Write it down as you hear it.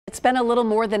It's been a little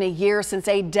more than a year since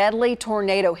a deadly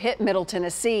tornado hit Middle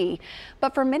Tennessee.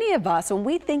 But for many of us, when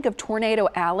we think of Tornado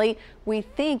Alley, we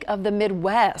think of the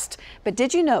Midwest. But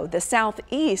did you know the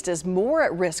Southeast is more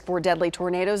at risk for deadly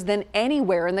tornadoes than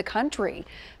anywhere in the country?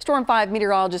 Storm 5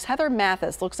 meteorologist Heather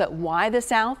Mathis looks at why the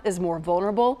South is more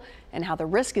vulnerable and how the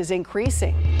risk is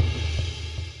increasing.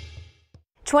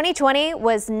 2020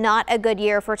 was not a good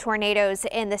year for tornadoes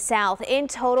in the South. In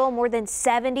total, more than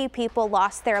 70 people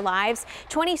lost their lives.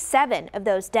 27 of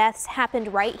those deaths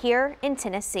happened right here in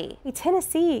Tennessee.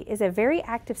 Tennessee is a very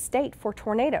active state for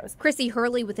tornadoes. Chrissy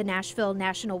Hurley with the Nashville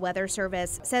National Weather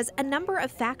Service says a number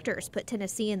of factors put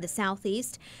Tennessee in the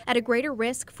Southeast at a greater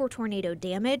risk for tornado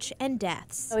damage and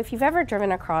deaths. So if you've ever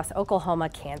driven across Oklahoma,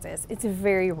 Kansas, it's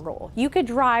very rural. You could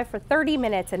drive for 30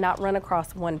 minutes and not run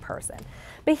across one person.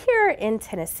 But here in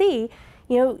Tennessee,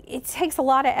 it takes a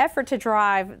lot of effort to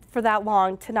drive for that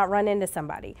long to not run into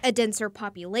somebody. A denser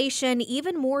population,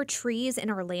 even more trees in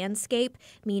our landscape,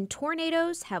 mean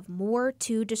tornadoes have more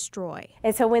to destroy.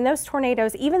 And so when those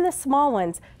tornadoes, even the small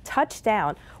ones, touch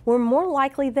down, we're more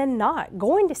likely than not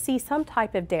going to see some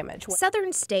type of damage.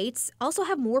 Southern states also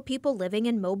have more people living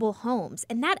in mobile homes,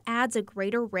 and that adds a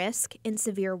greater risk in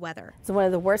severe weather. It's one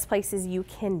of the worst places you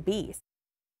can be.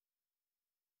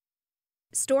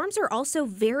 Storms are also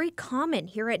very common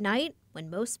here at night when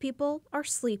most people are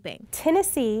sleeping.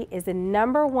 Tennessee is the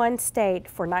 #1 state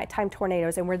for nighttime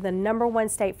tornadoes, and we're the #1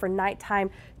 state for nighttime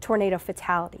tornado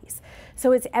fatalities.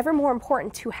 So it's ever more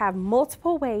important to have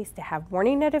multiple ways to have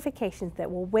warning notifications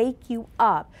that will wake you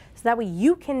up so that way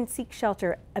you can seek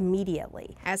shelter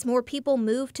immediately. As more people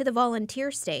move to the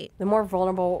volunteer state, the more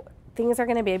vulnerable things are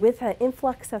going to be. With an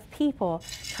influx of people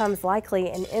comes likely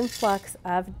an influx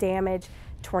of damage,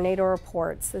 tornado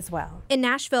reports as well. In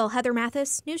Nashville, Heather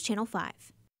Mathis, News Channel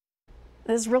 5.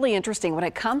 This is really interesting. When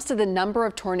it comes to the number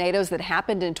of tornadoes that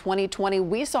happened in 2020,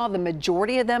 we saw the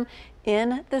majority of them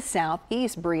in the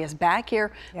Southeast. Bree is back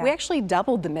here. Yeah. We actually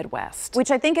doubled the Midwest.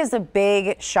 Which I think is a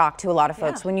big shock to a lot of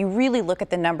folks when you really look at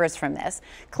the numbers from this.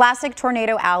 Classic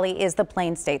Tornado Alley is the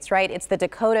Plain States, right? It's the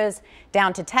Dakotas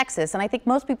down to Texas. And I think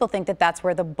most people think that that's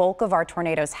where the bulk of our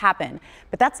tornadoes happen.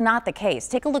 But that's not the case.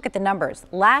 Take a look at the numbers.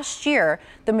 Last year,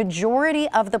 the majority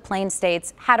of the Plain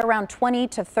States had around 20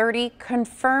 to 30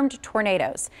 confirmed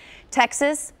tornadoes.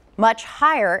 Texas, much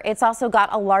higher. It's also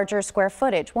got a larger square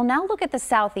footage. Well, now look at the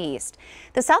Southeast.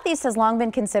 The Southeast has long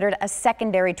been considered a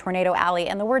secondary tornado alley,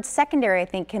 and the word secondary, I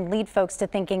think, can lead folks to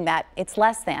thinking that it's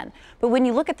less than. But when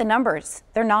you look at the numbers,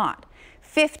 they're not.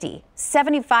 50,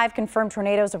 75 confirmed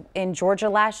tornadoes in Georgia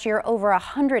last year, over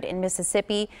 100 in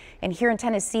Mississippi, and here in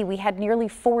Tennessee, we had nearly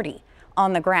 40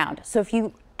 on the ground. So if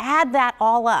you add that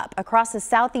all up across the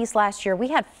Southeast last year, we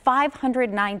had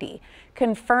 590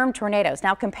 confirmed tornadoes.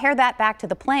 Now compare that back to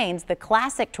the Plains, the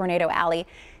classic Tornado Alley,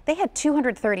 they had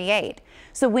 238.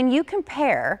 So when you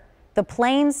compare the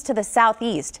Plains to the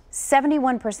Southeast,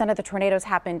 71% of the tornadoes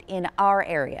happened in our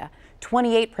area.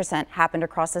 28% happened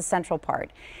across the central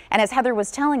part. And as Heather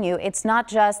was telling you, it's not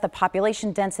just the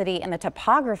population density and the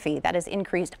topography that has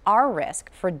increased our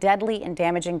risk for deadly and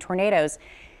damaging tornadoes.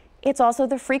 It's also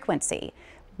the frequency.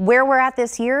 Where we're at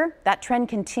this year, that trend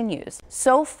continues.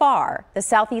 So far, the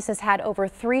Southeast has had over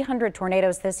 300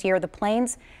 tornadoes this year. The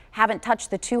Plains haven't touched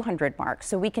the 200 mark.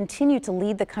 So we continue to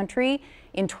lead the country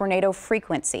in tornado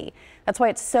frequency. That's why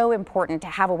it's so important to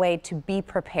have a way to be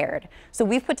prepared. So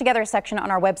we've put together a section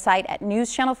on our website at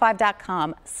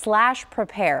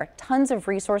newschannel5.com/prepare. Tons of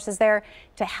resources there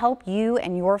to help you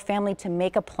and your family to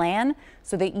make a plan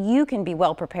so that you can be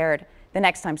well prepared the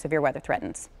next time severe weather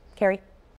threatens. Carrie?